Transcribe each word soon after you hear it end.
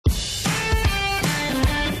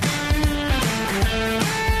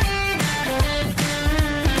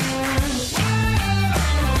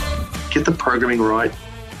get the programming right,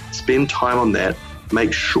 spend time on that,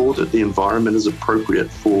 make sure that the environment is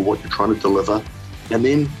appropriate for what you're trying to deliver, and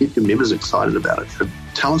then get your members excited about it. So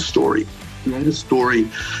tell a story. Create a story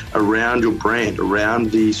around your brand,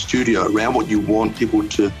 around the studio, around what you want people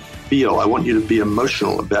to feel. I want you to be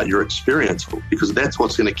emotional about your experience because that's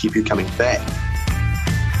what's going to keep you coming back.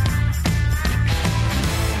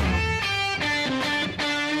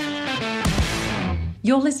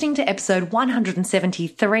 You're listening to episode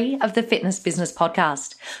 173 of the Fitness Business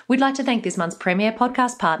Podcast. We'd like to thank this month's premier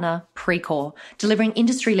podcast partner, Precor, delivering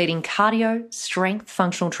industry-leading cardio, strength,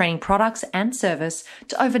 functional training products and service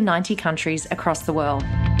to over 90 countries across the world.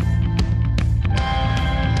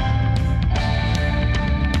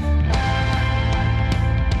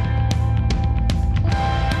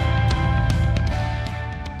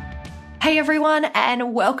 Hey everyone,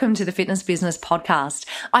 and welcome to the Fitness Business Podcast.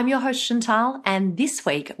 I'm your host Chantal, and this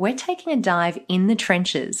week we're taking a dive in the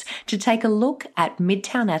trenches to take a look at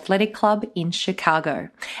Midtown Athletic Club in Chicago.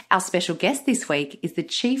 Our special guest this week is the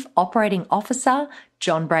Chief Operating Officer,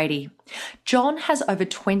 Jon Brady. Jon has over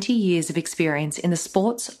 20 years of experience in the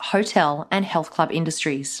sports, hotel, and health club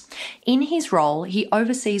industries. In his role, he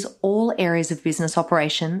oversees all areas of business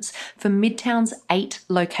operations for Midtown's 8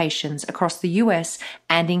 locations across the US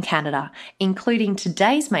and in Canada, including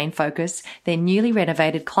today's main focus, their newly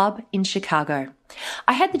renovated club in Chicago.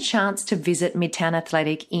 I had the chance to visit Midtown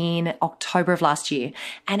Athletic in October of last year,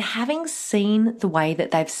 and having seen the way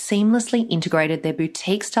that they've seamlessly integrated their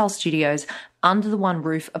boutique-style studios under the one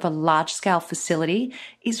roof of a large-scale facility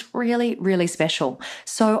is really, really special.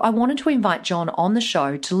 So I wanted to invite Jon on the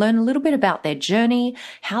show to learn a little bit about their journey,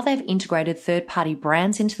 how they've integrated third-party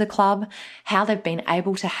brands into the club, how they've been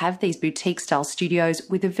able to have these boutique-style studios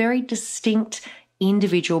with a very distinct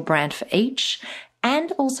individual brand for each.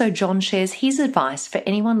 And also Jon shares his advice for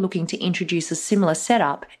anyone looking to introduce a similar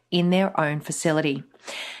setup in their own facility.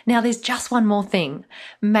 Now, there's just one more thing.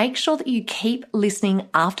 Make sure that you keep listening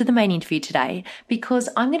after the main interview today, because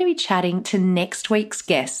I'm going to be chatting to next week's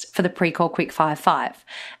guest for the Precor Quickfire 5.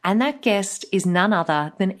 And that guest is none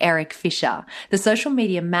other than Eric Fisher, the social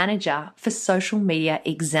media manager for Social Media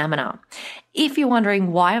Examiner. If you're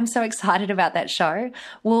wondering why I'm so excited about that show,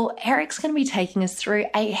 well, Eric's going to be taking us through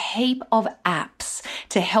a heap of apps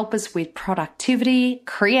to help us with productivity,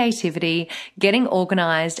 creativity, getting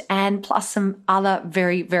organized, and plus some other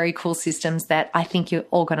very, very cool systems that I think you're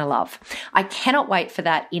all going to love. I cannot wait for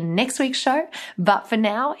that in next week's show. But for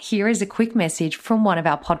now, here is a quick message from one of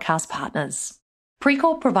our podcast partners.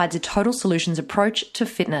 Precor provides a total solutions approach to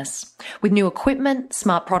fitness. With new equipment,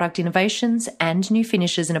 smart product innovations, and new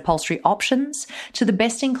finishes and upholstery options, to the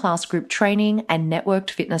best-in-class group training and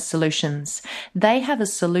networked fitness solutions. They have a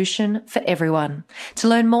solution for everyone. To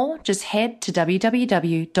learn more, just head to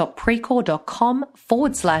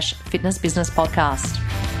www.precor.com/fitness business podcast.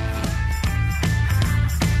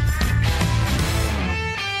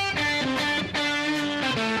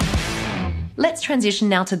 Let's transition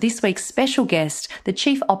now to this week's special guest, the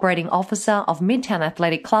Chief Operating Officer of Midtown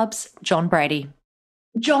Athletic Clubs, Jon Brady.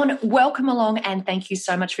 Jon, welcome along and thank you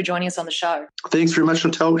so much for joining us on the show. Thanks very much,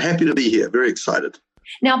 Chantal. Happy to be here. Very excited.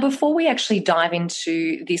 Now, before we actually dive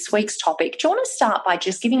into this week's topic, do you want to start by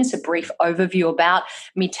just giving us a brief overview about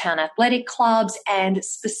Midtown Athletic Clubs and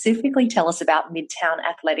specifically tell us about Midtown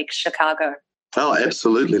Athletic Chicago? Oh,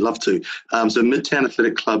 absolutely. Love to. So Midtown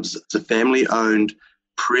Athletic Clubs is a family-owned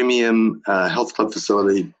premium health club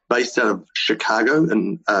facility based out of Chicago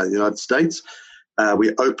in the United States.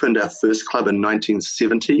 We opened our first club in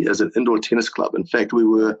 1970 as an indoor tennis club. In fact,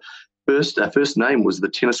 our first name was the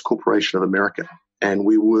Tennis Corporation of America, and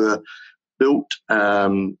we were built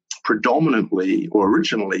predominantly or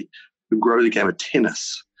originally to grow the game of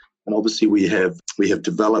tennis. And obviously we have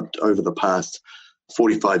developed over the past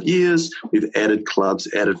 45 years. We've added clubs,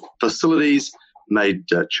 added facilities, made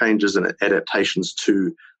changes and adaptations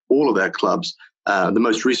to all of our clubs. The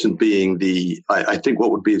most recent being I think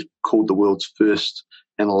what would be called the world's first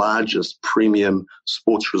and largest premium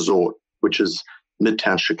sports resort, which is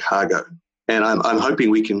Midtown Chicago. And I'm hoping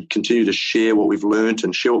we can continue to share what we've learned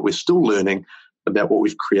and share what we're still learning about what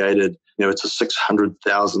we've created. It's a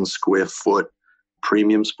 600,000 square foot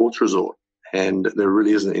premium sports resort, and there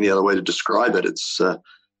really isn't any other way to describe it. It's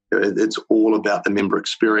all about the member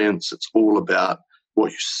experience. It's all about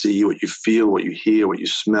what you see, what you feel, what you hear, what you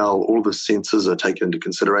smell. All the senses are taken into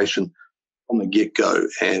consideration from the get-go.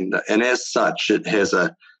 And as such, it has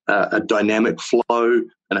a dynamic flow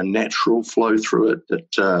and a natural flow through it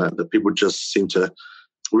that people just seem to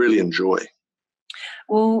really enjoy.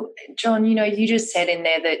 Well, Jon, you just said in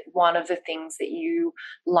there that one of the things that you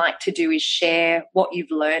like to do is share what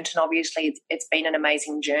you've learned. And obviously it's been an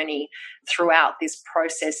amazing journey throughout this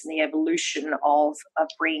process and the evolution of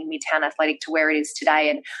bringing Midtown Athletic to where it is today.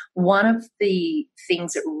 And one of the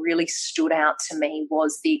things that really stood out to me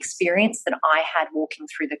was the experience that I had walking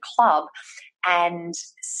through the club and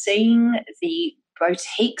seeing the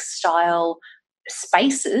boutique style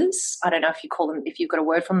spaces. I don't know if you call them, if you've got a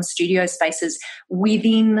word from the studio spaces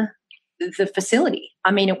within the facility.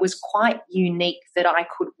 I mean, it was quite unique that I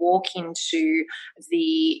could walk into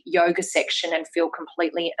the yoga section and feel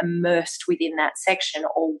completely immersed within that section,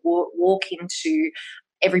 or walk into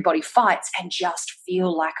Everybody Fights and just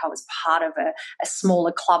feel like I was part of a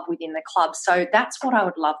smaller club within the club. So that's what I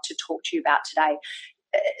would love to talk to you about today.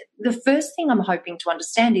 The first thing I'm hoping to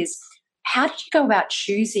understand is, how did you go about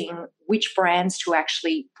choosing which brands to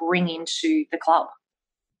actually bring into the club?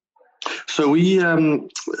 So we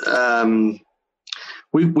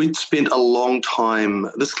spent a long time.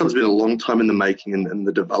 This club's been a long time in the making and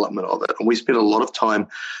the development of it, and we spent a lot of time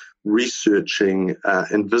researching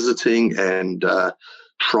and visiting and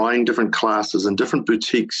trying different classes and different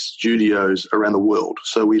boutique studios around the world.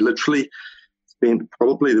 So we literally spent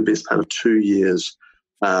probably the best part of 2 years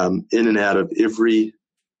in and out of every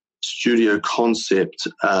studio concept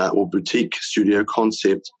or boutique studio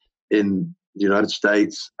concept in the United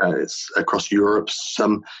States, across Europe,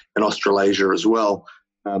 some in Australasia as well,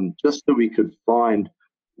 just so we could find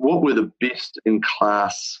what were the best in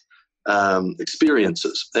class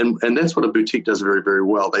experiences. And that's what a boutique does very, very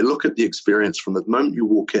well. They look at the experience from the moment you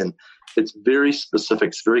walk in. It's very specific,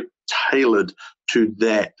 it's very tailored to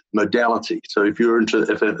that modality. So if you're into,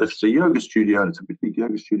 if it's a yoga studio and it's a boutique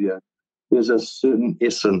yoga studio, there's a certain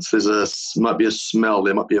essence, might be a smell,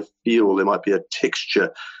 there might be a feel, there might be a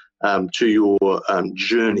texture to your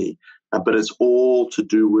journey, but it's all to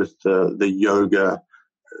do with the yoga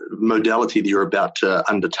modality that you're about to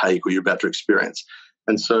undertake or you're about to experience.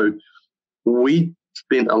 And so we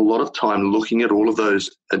spent a lot of time looking at all of those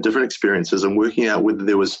different experiences and working out whether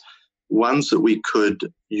there was ones that we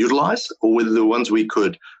could utilize or whether there were ones we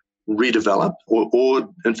could redevelop or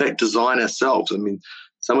in fact design ourselves. I mean,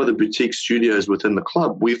 some of the boutique studios within the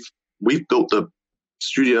club, we've built the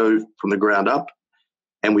studio from the ground up,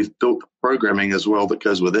 and we've built the programming as well that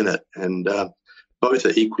goes within it. And both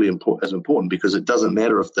are equally as important, because it doesn't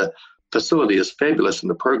matter if the facility is fabulous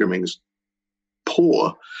and the programming is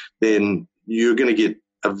poor, then you're going to get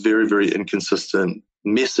a very, very inconsistent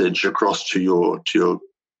message across to your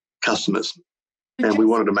customers. And we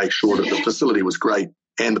wanted to make sure that the facility was great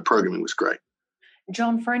and the programming was great.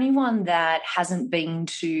 Jon, for anyone that hasn't been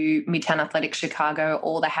to Midtown Athletic Chicago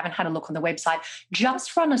or they haven't had a look on the website,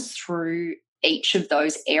 just run us through each of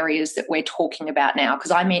those areas that we're talking about now,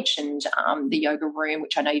 because I mentioned the yoga room,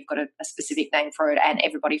 which I know you've got a specific name for it, and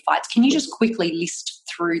Everybody Fights. Can you just quickly list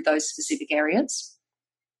through those specific areas?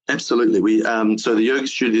 Absolutely. So the yoga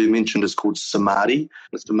studio you mentioned is called Samadhi.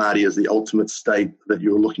 Samadhi is the ultimate state that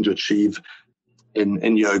you're looking to achieve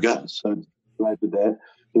in yoga. So glad with that.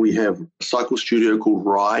 We have a cycle studio called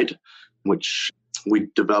Ride, which we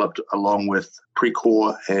developed along with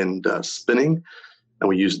Precor and Spinning, and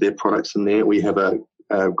we use their products in there. We have a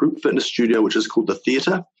group fitness studio, which is called The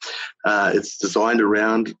Theatre. It's designed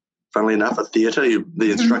around, funnily enough, a theatre.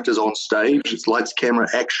 The instructor's on stage. It's lights, camera,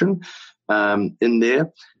 action in there.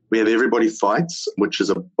 We have Everybody Fights, which is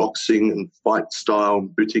a boxing and fight-style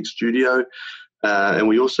boutique studio. And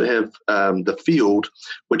we also have The Field,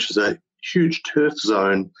 which is a huge turf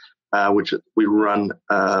zone, which we run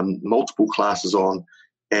multiple classes on,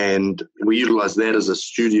 and we utilize that as a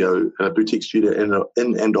studio, a boutique studio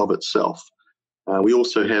in and of itself. We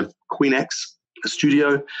also have Queenax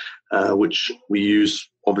studio, which we use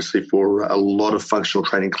obviously for a lot of functional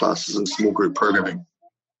training classes and small group programming.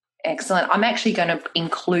 Excellent. I'm actually going to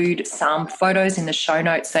include some photos in the show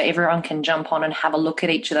notes so everyone can jump on and have a look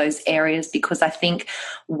at each of those areas, because I think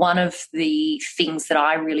one of the things that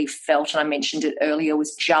I really felt, and I mentioned it earlier,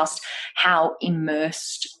 was just how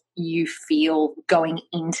immersed you feel going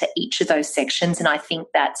into each of those sections. And I think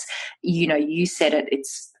that's, you said it,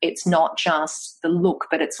 it's not just the look,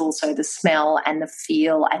 but it's also the smell and the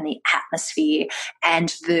feel and the atmosphere and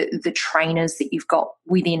the trainers that you've got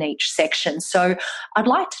within each section. So I'd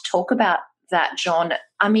like to talk about that, Jon.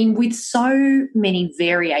 I mean, with so many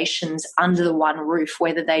variations under the one roof,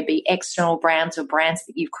 whether they be external brands or brands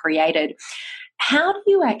that you've created, how do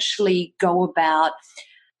you actually go about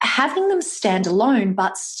having them stand alone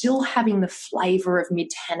but still having the flavour of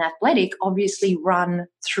Midtown Athletic obviously run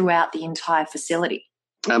throughout the entire facility?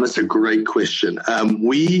 It's a great question.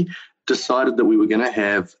 We decided that we were going to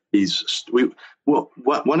have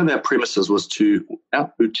one of our premises was to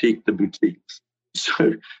out-boutique the boutiques.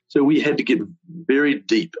 So we had to get very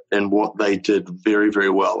deep in what they did very, very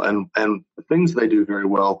well. And the things they do very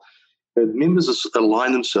well, the members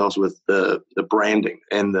align themselves with the branding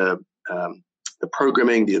and the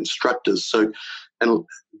programming, the instructors. So, and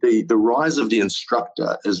the rise of the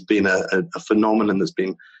instructor has been a phenomenon that's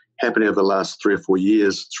been happening over the last 3 or 4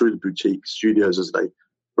 years through the boutique studios as they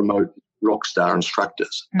promote rock star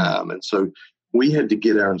instructors. And so we had to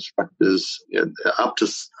get our instructors up to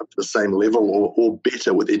the same level or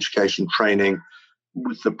better with education training,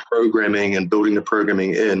 with the programming and building the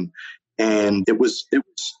programming in. And it was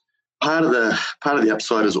part of the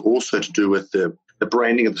upside is also to do with the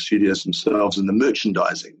branding of the studios themselves and the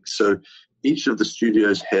merchandising. So each of the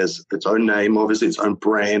studios has its own name, obviously its own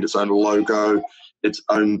brand, its own logo, its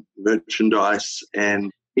own merchandise,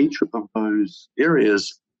 and each of those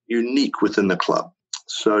areas unique within the club.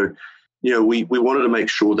 So, we wanted to make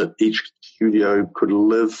sure that each studio could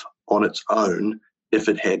live on its own if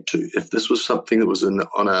it had to. If this was something that was on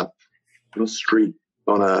a street,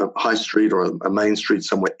 on a high street or a main street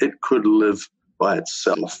somewhere, it could live by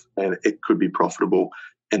itself and it could be profitable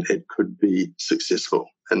and it could be successful.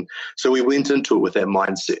 And so we went into it with that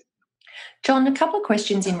mindset. Jon, a couple of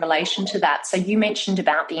questions in relation to that. So you mentioned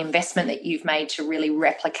about the investment that you've made to really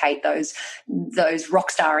replicate those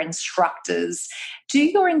rockstar instructors. Do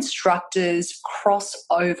your instructors cross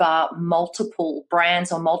over multiple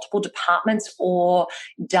brands or multiple departments, or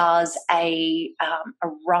does a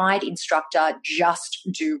ride instructor just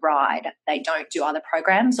do ride? They don't do other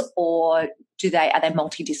programs, or are they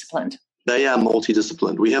multidisciplined? They are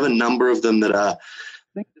multidisciplined. We have a number of them that are.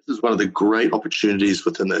 I think this is one of the great opportunities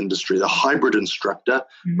within the industry. The hybrid instructor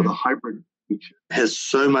or the hybrid teacher has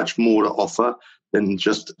so much more to offer than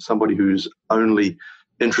just somebody who's only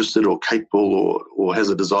interested or capable or has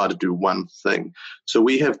a desire to do one thing. So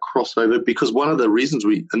we have crossover because one of the reasons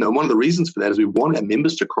for that is we want our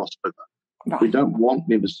members to cross over. Right. We don't want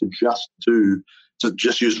members to just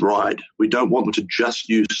use ride. We don't want them to just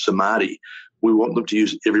use Samadhi. We want them to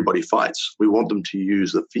use Everybody Fights. We want them to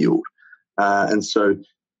use the field. And so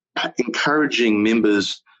encouraging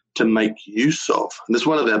members to make use of, and this is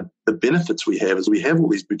one of the benefits we have, is we have all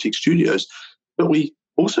these boutique studios, but we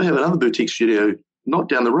also have another boutique studio not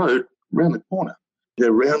down the road, around the corner,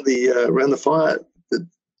 around the fire,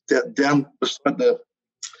 down beside the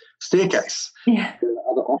staircase. Yeah. There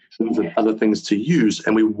are other options and other things to use,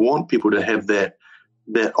 and we want people to have that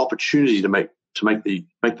opportunity to make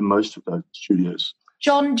the most of those studios.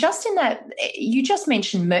 Jon, just in that, you just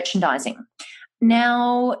mentioned merchandising.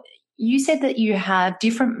 Now, you said that you have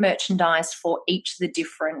different merchandise for each of the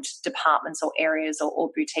different departments or areas or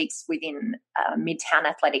boutiques within Midtown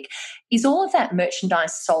Athletic. Is all of that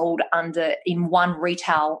merchandise sold in one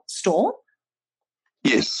retail store?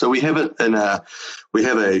 Yes, so we have it we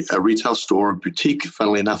have a retail store, a boutique,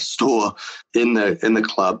 funnily enough, store in the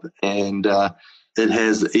club, and it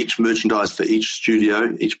has each merchandise for each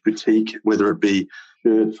studio, each boutique, whether it be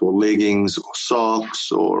shirts or leggings or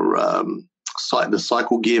socks or the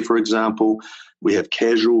cycle gear, for example. We have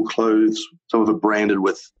casual clothes, some of it branded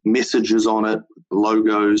with messages on it,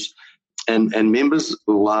 logos, and members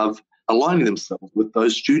love aligning themselves with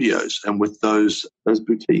those studios and with those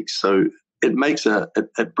boutiques. So it makes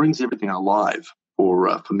it brings everything alive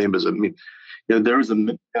for members. I mean, there is a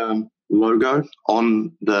Midtown logo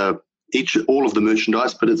on all of the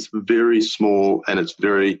merchandise, but it's very small and it's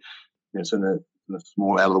in a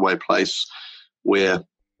small out of the way place where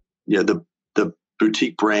the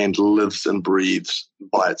boutique brand lives and breathes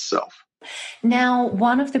by itself. Now,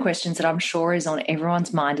 one of the questions that I'm sure is on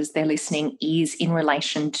everyone's mind as they're listening is in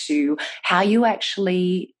relation to how you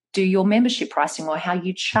actually do your membership pricing or how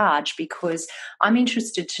you charge, because I'm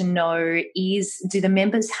interested to know do the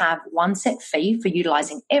members have one set fee for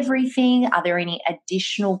utilising everything? Are there any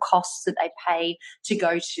additional costs that they pay to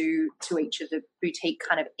go to each of the boutique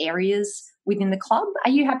kind of areas within the club?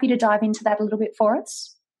 Are you happy to dive into that a little bit for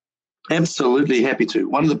us? Absolutely happy to.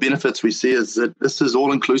 One of the benefits we see is that this is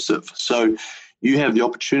all inclusive. So you have the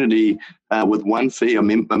opportunity with one fee, a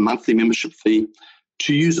monthly membership fee,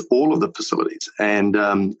 to use all of the facilities. And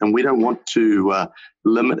we don't want to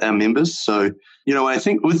limit our members. So, I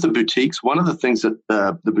think with the boutiques, one of the things that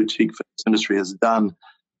the boutique fitness industry has done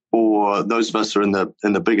for those of us who are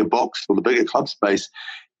in the bigger box or the bigger club space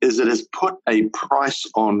is it has put a price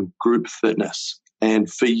on group fitness.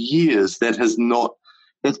 And for years,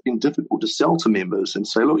 that's been difficult to sell to members and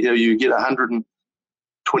say, look, you get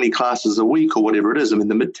 120 classes a week or whatever it is. I mean,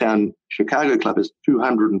 the Midtown Chicago Club has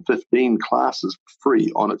 215 classes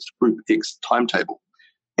free on its Group X timetable.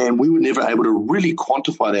 And we were never able to really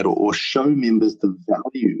quantify that or show members the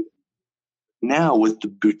value. Now with the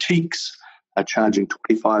boutiques charging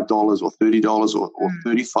 $25 or $30 or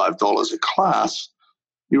 $35 a class,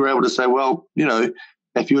 you were able to say, well,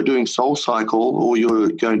 if you're doing Soul Cycle or you're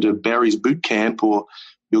going to Barry's Boot Camp or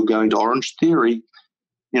you're going to Orange Theory,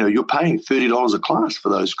 you're paying $30 a class for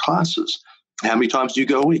those classes. How many times do you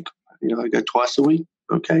go a week? I go twice a week.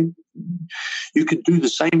 Okay. You could do the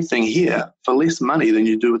same thing here for less money than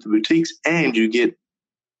you do with the boutiques, and you get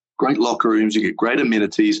great locker rooms, you get great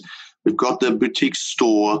amenities. We've got the boutique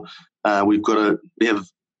store. We have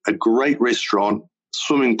a great restaurant,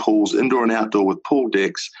 swimming pools, indoor and outdoor with pool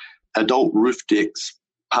decks, adult roof decks,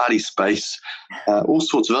 party space, all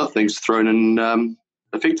sorts of other things thrown in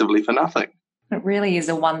effectively for nothing. It really is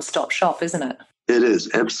a one-stop shop, isn't it? It is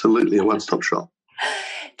absolutely a one-stop shop.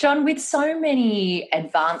 Jon, with so many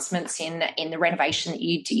advancements in the renovation that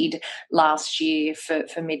you did last year for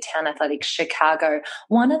Midtown Athletic Chicago,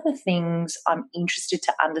 one of the things I'm interested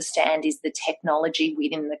to understand is the technology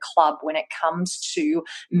within the club when it comes to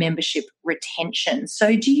membership retention.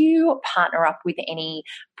 So do you partner up with any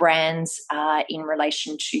brands in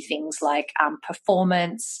relation to things like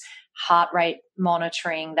performance, heart rate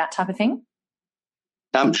monitoring, that type of thing?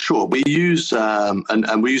 Sure. We use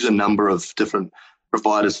and we use a number of different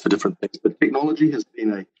providers for different things, but technology has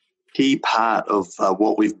been a key part of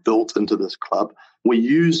what we've built into this club. We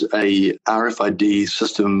use a RFID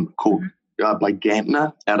system called by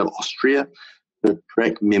Gantner out of Austria to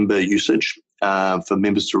track member usage for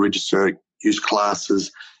members to register, use classes,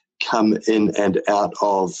 come in and out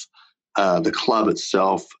of the club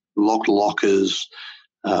itself, locked lockers,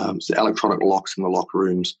 so electronic locks in the locker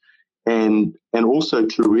rooms, and also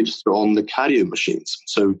to register on the cardio machines.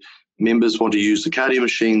 So members want to use the cardio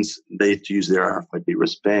machines, they have to use their RFID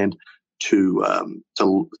wristband to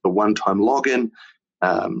the one-time login,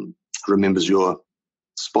 remembers your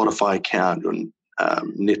Spotify account, your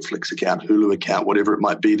Netflix account, Hulu account, whatever it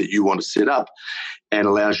might be that you want to set up, and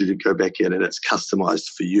allows you to go back in, and it's customized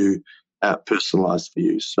for you, personalized for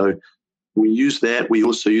you. So we use that. We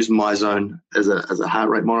also use MyZone as a heart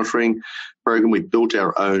rate monitoring program. We built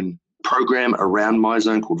our own program around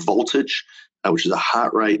MyZone called Voltage, which is a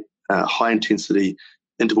heart rate, high-intensity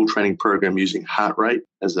interval training program using heart rate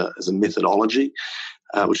as a methodology,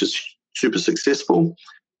 which is super successful.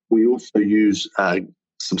 We also use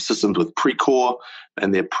some systems with Precor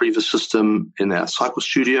and their Preva system in our Cycle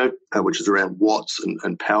Studio, which is around watts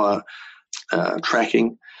and power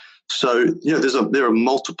tracking. So, there are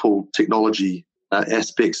multiple technology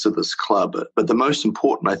aspects of this club, but the most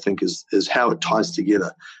important, I think, is how it ties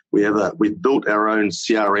together. We've built our own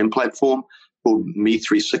CRM platform called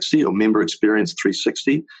Me360 or Member Experience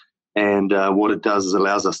 360, and what it does is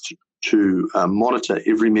allows us to monitor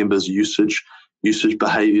every member's usage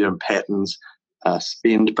behavior and patterns,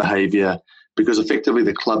 spend behavior, because effectively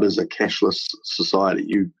the club is a cashless society.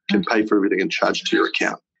 You can pay for everything and charge to your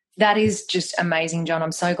account. That is just amazing, Jon.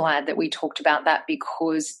 I'm so glad that we talked about that,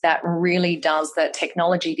 because that really does, the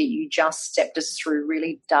technology that you just stepped us through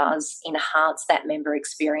really does enhance that member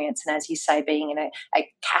experience. And as you say, being in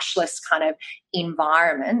a cashless kind of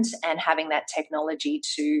environment and having that technology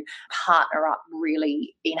to partner up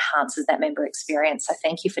really enhances that member experience. So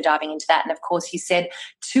thank you for diving into that. And of course, you said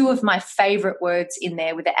two of my favorite words in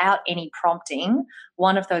there without any prompting.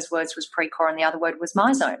 One of those words was Precor and the other word was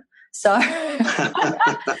MyZone. So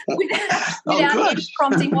without any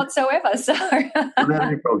prompting whatsoever. So without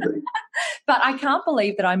any prompting. But I can't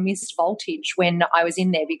believe that I missed Voltage when I was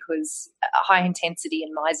in there, because high intensity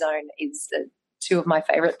and MyZone is the two of my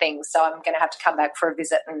favorite things. So I'm going to have to come back for a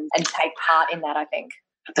visit and take part in that, I think.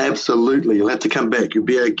 Absolutely. You'll have to come back. You'll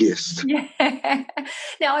be our guest. Yeah.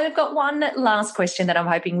 Now, I've got one last question that I'm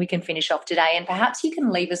hoping we can finish off today, and perhaps you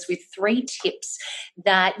can leave us with 3 tips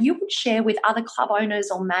that you would share with other club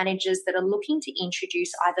owners or managers that are looking to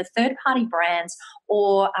introduce either third-party brands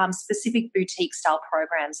or specific boutique-style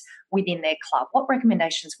programs within their club. What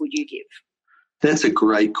recommendations would you give? That's a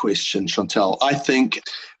great question, Chantal. I think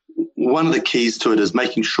one of the keys to it is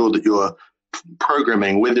making sure that you're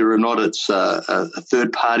programming, whether or not it's a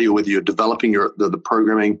third party or whether you're developing the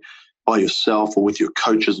programming by yourself or with your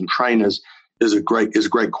coaches and trainers, is great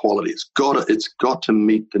quality. It's got to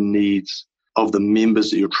meet the needs of the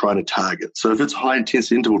members that you're trying to target. So if it's high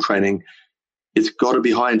intensity interval training, it's got to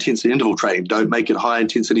be high intensity interval training. Don't make it high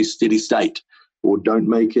intensity steady state, or don't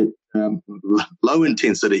make it low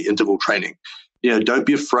intensity interval training. Don't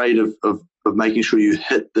be afraid of making sure you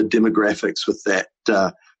hit the demographics with that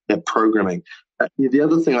programming. The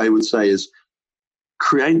other thing I would say is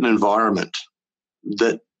create an environment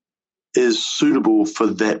that is suitable for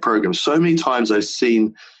that program. So many times I've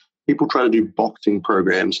seen people try to do boxing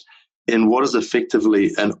programs in what is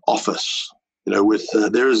effectively an office, with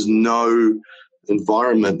there is no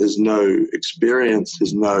environment, there's no experience,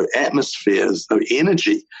 there's no atmosphere, there's no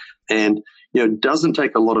energy. And, it doesn't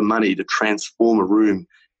take a lot of money to transform a room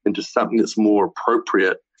into something that's more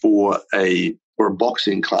appropriate for a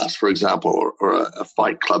boxing class, for example, or a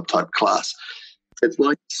fight club type class. It's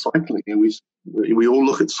like cycling. And we all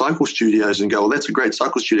look at cycle studios and go, well, that's a great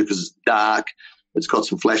cycle studio because it's dark, it's got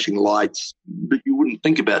some flashing lights, but you wouldn't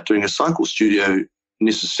think about doing a cycle studio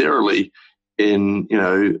necessarily in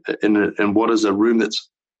what is a room that's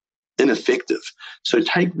ineffective. So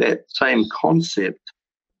take that same concept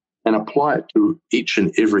and apply it to each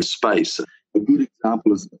and every space. A good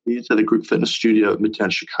example is the theatre, the group fitness studio at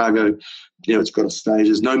Midtown Chicago. It's got a stage.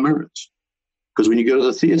 There's no mirrors because when you go to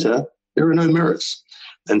the theatre, there are no mirrors.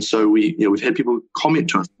 And so we've had people comment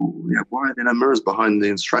to us, why are there no mirrors behind the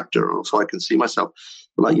instructor, or so I can see myself?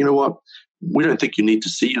 We're like, you know what? We don't think you need to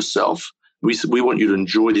see yourself. We want you to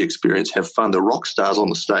enjoy the experience, have fun. The rock star's on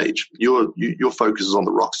the stage. Your focus is on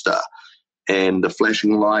the rock star. And the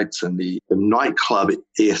flashing lights and the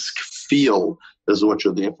nightclub-esque feel is what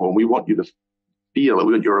you're there for. And we want you to feel it.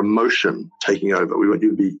 We want your emotion taking over. We want you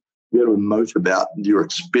to be able to emote about your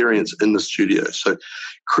experience in the studio. So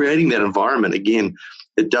creating that environment, again,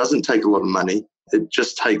 it doesn't take a lot of money. It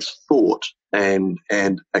just takes thought and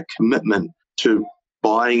a commitment to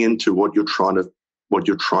buying into what you're trying to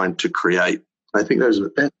create. I think those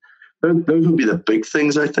would be the big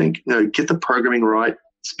things. I think, get the programming right.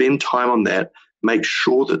 Spend time on that, make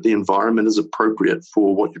sure that the environment is appropriate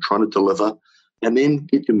for what you're trying to deliver, and then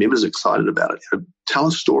get your members excited about it. Tell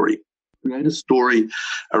a story. Create a story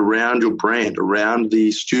around your brand, around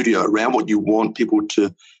the studio, around what you want people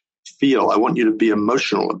to feel. I want you to be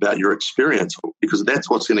emotional about your experience because that's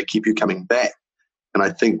what's going to keep you coming back. And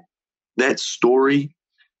I think that story,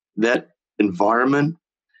 that environment,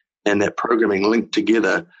 and that programming linked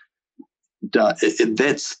together, that's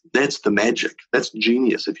the magic. That's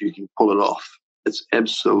genius if you can pull it off. It's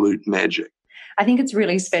absolute magic. I think it's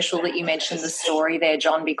really special that you mentioned the story there,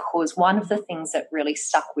 Jon, because one of the things that really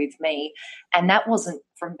stuck with me, and that wasn't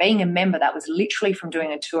from being a member, that was literally from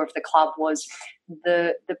doing a tour of the club, was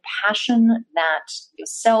the passion that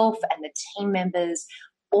yourself and the team members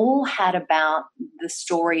all had about the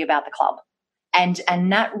story about the club. And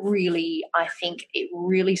that really, I think it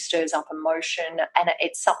really stirs up emotion, and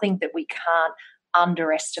it's something that we can't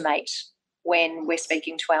underestimate when we're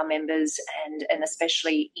speaking to our members and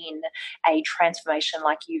especially in a transformation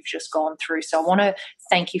like you've just gone through. So I want to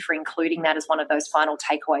thank you for including that as one of those final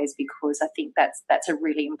takeaways, because I think that's a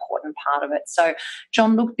really important part of it. So,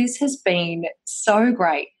 Jon, look, this has been so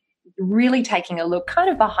great, really taking a look kind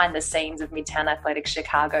of behind the scenes of Midtown Athletic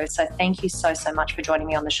Chicago. So thank you so much for joining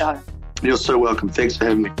me on the show. You're so welcome. Thanks for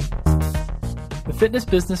having me. The Fitness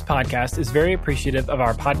Business Podcast is very appreciative of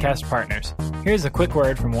our podcast partners. Here's a quick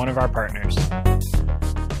word from one of our partners.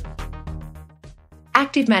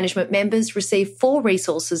 Active Management members receive 4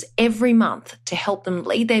 resources every month to help them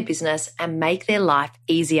lead their business and make their life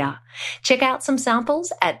easier. Check out some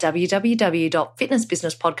samples at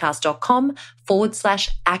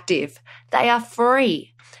www.fitnessbusinesspodcast.com/active. They are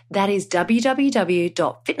free. That is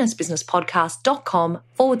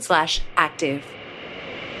www.fitnessbusinesspodcast.com/active.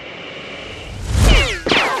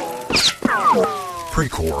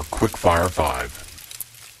 Precore Quickfire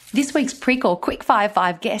 5. This week's Precore Quickfire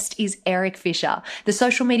 5 guest is Eric Fisher, the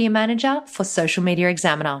social media manager for Social Media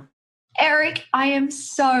Examiner. Eric, I am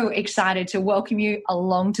so excited to welcome you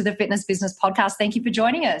along to the Fitness Business Podcast. Thank you for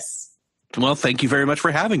joining us. Well, thank you very much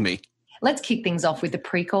for having me. Let's kick things off with the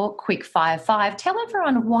Precore Quickfire 5. Tell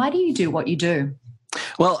everyone, why do you do what you do?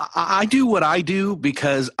 Well, I do what I do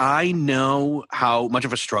because I know how much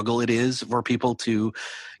of a struggle it is for people to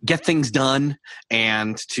get things done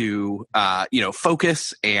and to,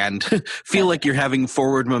 focus and feel like you're having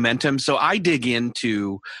forward momentum. So I dig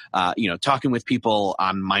into, talking with people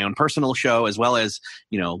on my own personal show, as well as,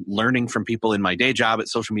 learning from people in my day job at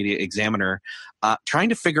Social Media Examiner, trying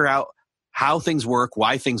to figure out how things work,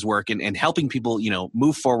 why things work, and helping people,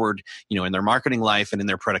 move forward, in their marketing life and in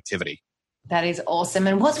their productivity. That is awesome.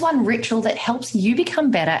 And what's one ritual that helps you become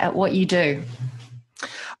better at what you do?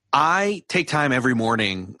 I take time every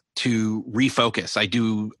morning to refocus. I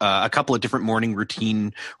do a couple of different morning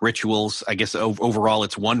routine rituals. I guess overall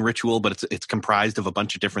it's one ritual, but it's comprised of a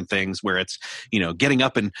bunch of different things where it's, getting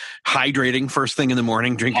up and hydrating first thing in the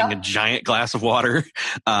morning, drinking a giant glass of water,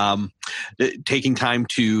 taking time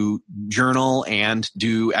to journal and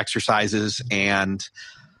do exercises, and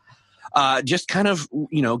just kind of,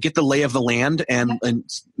 get the lay of the land and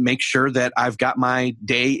make sure that I've got my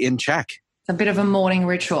day in check. It's a bit of a morning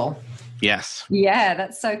ritual. Yes. Yeah,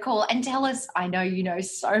 that's so cool. And tell us, I know you know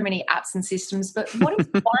so many apps and systems, but what is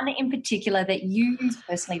one in particular that you use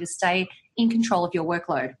personally to stay in control of your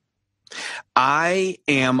workload? I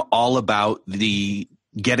am all about the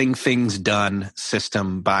Getting Things Done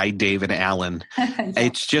system by David Allen. Yeah.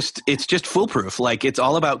 It's just foolproof. Like, it's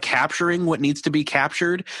all about capturing what needs to be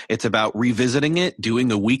captured. It's about revisiting it,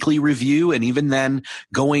 doing a weekly review, and even then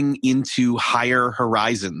going into higher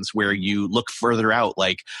horizons where you look further out,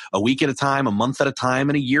 like a week at a time, a month at a time,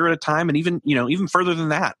 and a year at a time, and even further than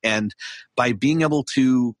that. And by being able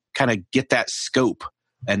to kind of get that scope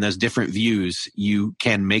and those different views, you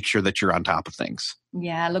can make sure that you're on top of things.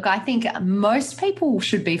 Yeah, look, I think most people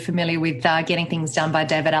should be familiar with Getting Things Done by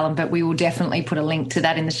David Allen, but we will definitely put a link to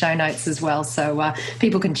that in the show notes as well, so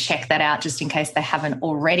people can check that out just in case they haven't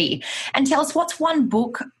already. And tell us, what's one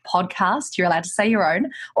book, podcast, you're allowed to say your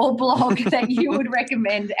own, or blog that you would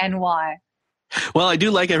recommend and why? Well, I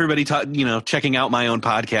do like everybody checking out my own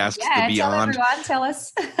podcast, Yeah, The Beyond. Tell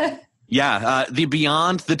us. Yeah, the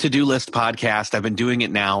Beyond the To-Do List podcast, I've been doing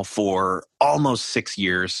it now for almost 6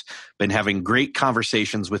 years, been having great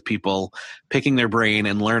conversations with people, picking their brain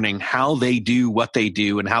and learning how they do what they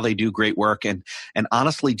do and how they do great work, and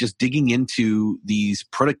honestly just digging into these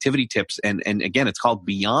productivity tips. And again, it's called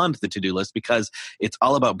Beyond the To-Do List because it's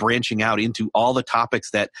all about branching out into all the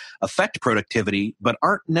topics that affect productivity but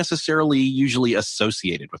aren't necessarily usually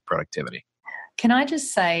associated with productivity. Can I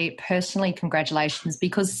just say personally, congratulations,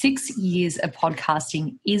 because 6 years of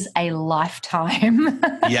podcasting is a lifetime.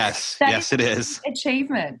 Yes, yes, it is.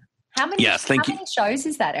 Achievement. How many shows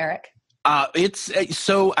is that, Eric?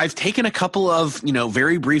 So I've taken a couple of,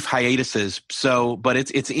 very brief hiatuses. But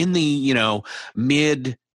it's in the,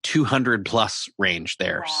 mid 200 plus range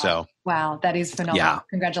there. Wow. So wow, that is phenomenal. Yeah.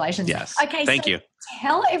 Congratulations. Yes. Okay. Thank you.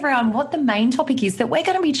 Tell everyone what the main topic is that we're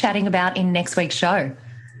going to be chatting about in next week's show.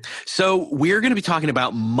 So we're going to be talking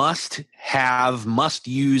about must-use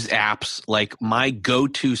apps, like my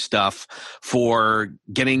go-to stuff for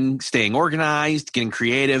staying organized, getting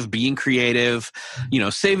creative, being creative,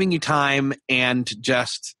 saving you time, and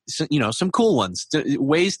just, some cool ones,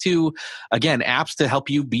 ways to, again, apps to help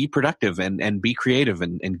you be productive and be creative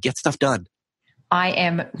and get stuff done. I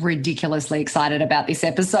am ridiculously excited about this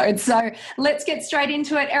episode. So let's get straight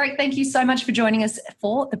into it. Eric, thank you so much for joining us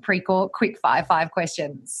for the Precor Quick Fire 5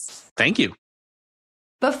 questions. Thank you.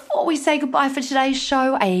 Before we say goodbye for today's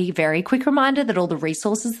show, a very quick reminder that all the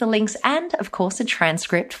resources, the links, and of course a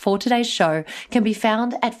transcript for today's show can be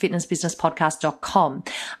found at fitnessbusinesspodcast.com.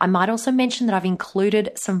 I might also mention that I've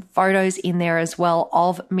included some photos in there as well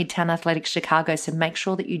of Midtown Athletic Chicago, so make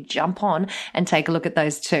sure that you jump on and take a look at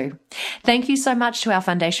those too. Thank you so much to our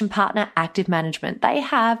foundation partner, Active Management. They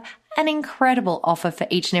have an incredible offer for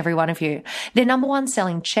each and every one of you. Their number one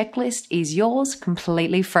selling checklist is yours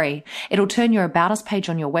completely free. It'll turn your About Us page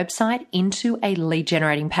on your website into a lead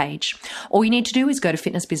generating page. All you need to do is go to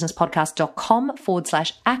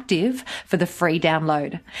fitnessbusinesspodcast.com/active for the free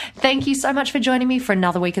download. Thank you so much for joining me for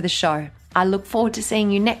another week of the show. I look forward to seeing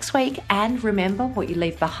you next week, and remember, what you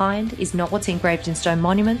leave behind is not what's engraved in stone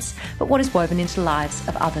monuments, but what is woven into the lives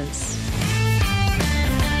of others.